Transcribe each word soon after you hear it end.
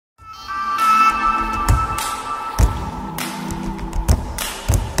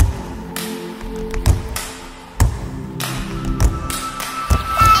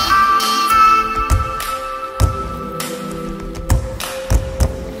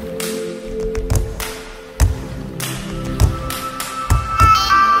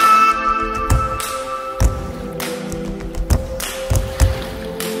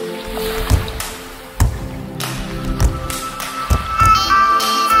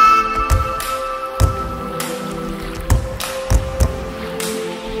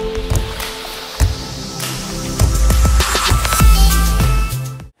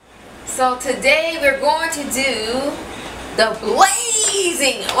So today we're going to do the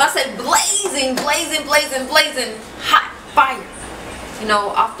blazing. When I say blazing, blazing, hot fire. You know,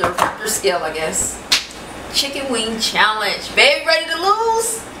 off the Richter scale, I guess. Chicken wing challenge. Baby, ready to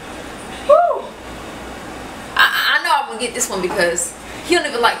lose? Woo! I know I'm gonna get this one because he don't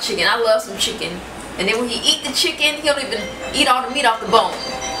even like chicken. I love some chicken. And then when he eat the chicken, he don't even eat all the meat off the bone.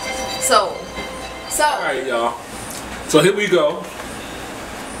 So. Alright, y'all. So here we go.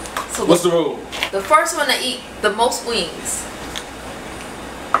 So what's the rule? The first one to eat the most wings,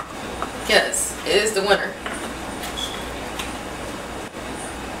 yes, is the winner.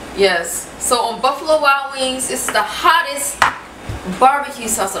 Yes. So on Buffalo Wild Wings, it's the hottest barbecue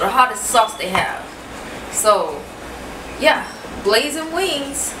sauce, or the hottest sauce they have. So, yeah, blazing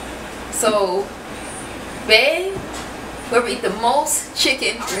wings. So, babe, whoever eat the most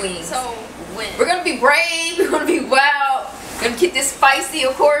chicken wings. So, we're gonna be brave. We're gonna be wild. We're gonna keep this spicy,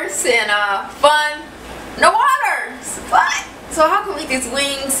 of course, and fun. No water. What? So how can we eat these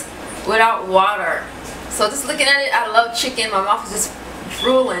wings without water? So just looking at it, I love chicken. My mouth is just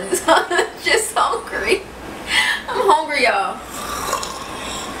drooling. Just hungry. I'm hungry, y'all.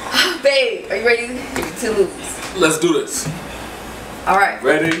 Babe, are you ready to lose? Let's do this. All right.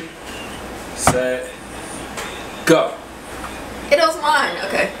 Ready, set, go. It was mine.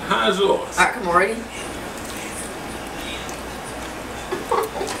 Okay. How's yours? All right, come on, ready?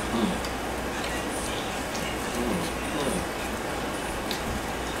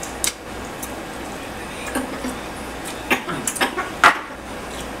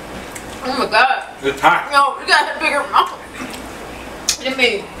 Oh my God. It's hot. No, you gotta have a bigger mouth than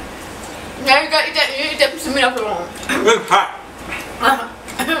me. Now you gotta eat that piece of meat off the bone. It's hot.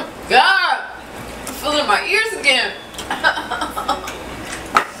 God, I'm feeling my ears again.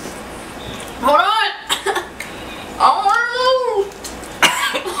 Hold on. I don't want to move.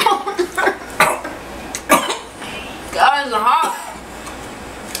 God, it's hot.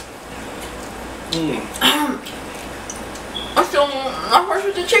 I'm still my first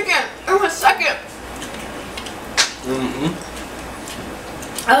with the chicken. In my second.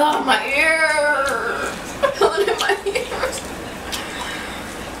 Oh, my ears. I'm feeling in my ears.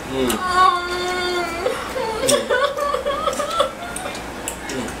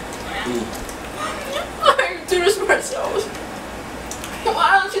 I can do this myself.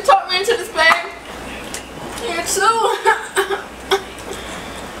 Why don't you talk me into this, babe? You too.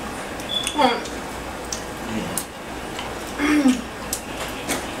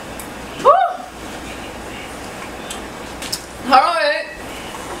 Alright.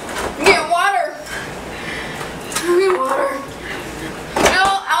 Get water. Get water. No,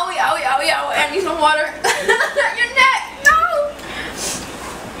 owie, owie, owie, owie. I need some water. Your neck. No.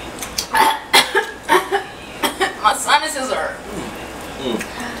 My sinuses hurt.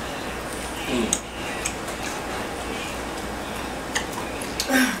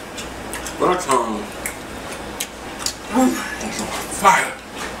 My tongue. Fire.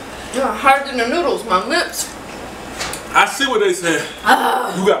 You're harder than the noodles, my lips. I see what they said.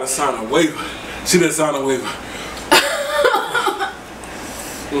 You gotta sign a waiver. She didn't sign a waiver.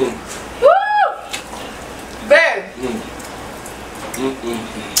 Woo! Babe.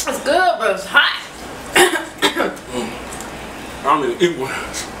 It's good, but it's hot. I don't even eat one.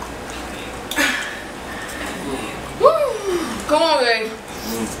 Come on, babe.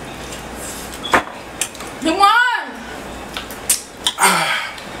 He won!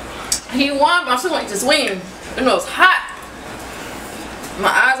 He won, but I'm still gonna eat this wing. You know it's hot. My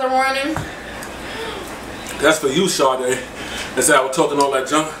eyes are running. That's for you, Sade. That's how I was talking all that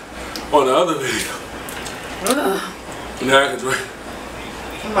junk on the other video. Now I can drink.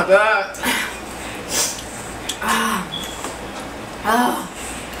 Oh my God.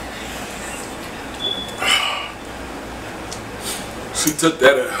 She took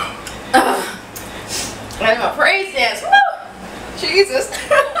that out. I have a praise dance. Woo! Jesus.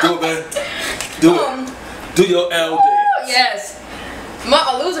 Do it, man. Do it. Do your L dance. Yes.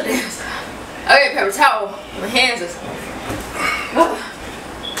 My loser dance. I got a paper towel. My hands is.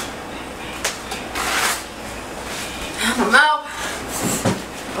 My mouth.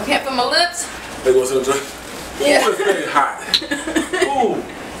 I can't feel my lips. They go to the drink. Yeah. Ooh, it's very hot. Ooh.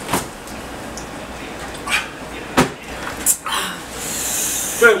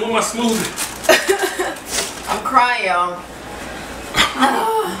 Babe, where's my smoothie? I'm crying, y'all.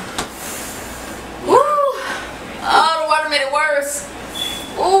 Woo! Oh, the water made it worse.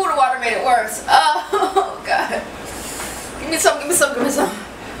 Ooh, the water made it worse. Oh, God. Give me some, give me some, give me some.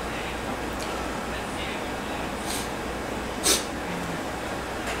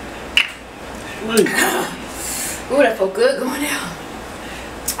 Ooh, that felt good going down.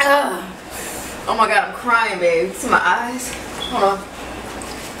 Oh my god, I'm crying, babe. See my eyes? Hold on.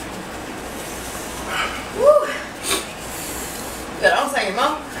 Woo. Good, don't say your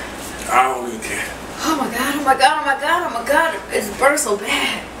mom. I don't even care. Oh my god, oh my god, oh my god, oh my god. It's burning so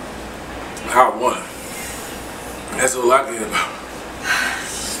bad. I won. That's all I care about.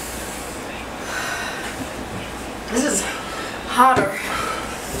 This is hotter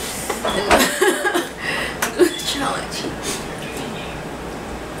than the challenge.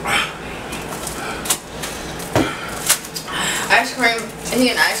 Ice cream, I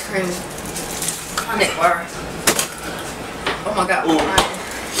need an ice cream conic bar. Oh my god, I'm crying.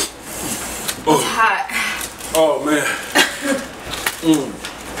 It's hot. Oh man.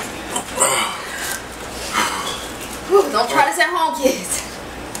 Whew, don't try this at home, kids.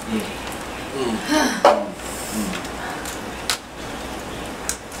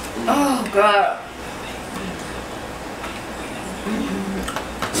 Oh god.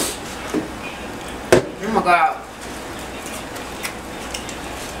 Oh my god.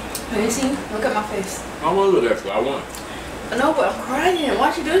 Can you see? Look at my face. I want to look at you. I won. I know, but I'm crying.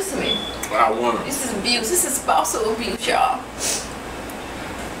 Why'd you do this to me? I won. This is abuse. This is spousal abuse, y'all.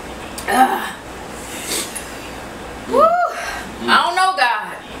 Woo! I don't know,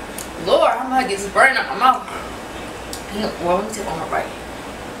 God. Lord, I'm gonna get this burning up my mouth. Well, let me tip on my right.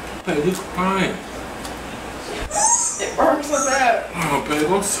 Hey, you crying? It burns so bad. Oh, babe,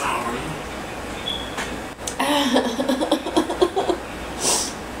 I'm sorry.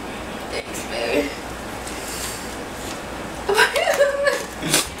 Thanks, baby.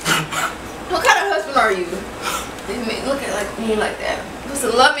 What kind of husband are you? You look at me like that. You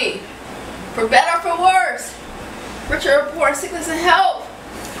supposed to love me. For better or for worse. Richer or poor, sickness and health.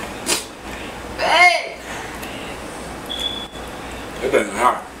 Babe. It ain't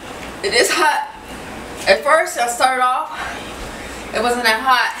hot. It is hot. At first, I started off, it wasn't that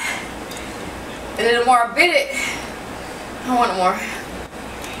hot. And then the more I bit it, I want more.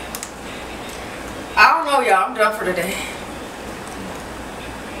 I don't know, y'all. I'm done for today.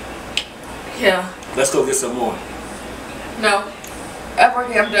 Yeah. Let's go get some more. No. After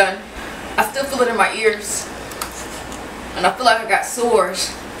I'm done. I still feel it in my ears. And I feel like I got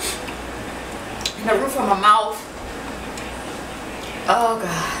sores. In the roof of my mouth. Oh,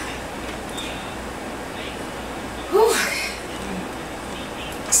 God. Whew.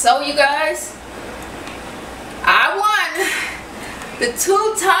 So, you guys, I won the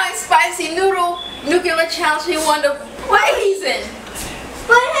 2-time spicy noodle nuclear challenge. We won the Blazin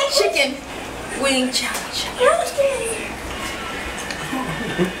chicken wing challenge.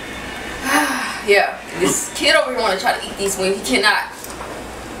 Yeah, this kid over here want to try to eat these wings. He cannot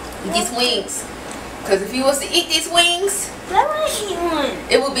eat these wings. Because if he was to eat these wings,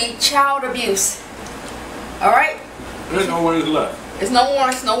 it would be child abuse. Alright? There's no wings left. There's no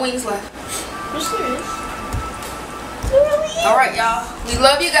wings left. You're serious? Alright, y'all. We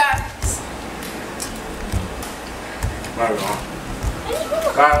love you guys. Bye, y'all.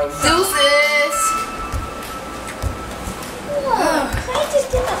 Bye. Deuces. Can I just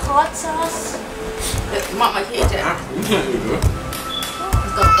get the hot sauce? Mama, can't You can't do that.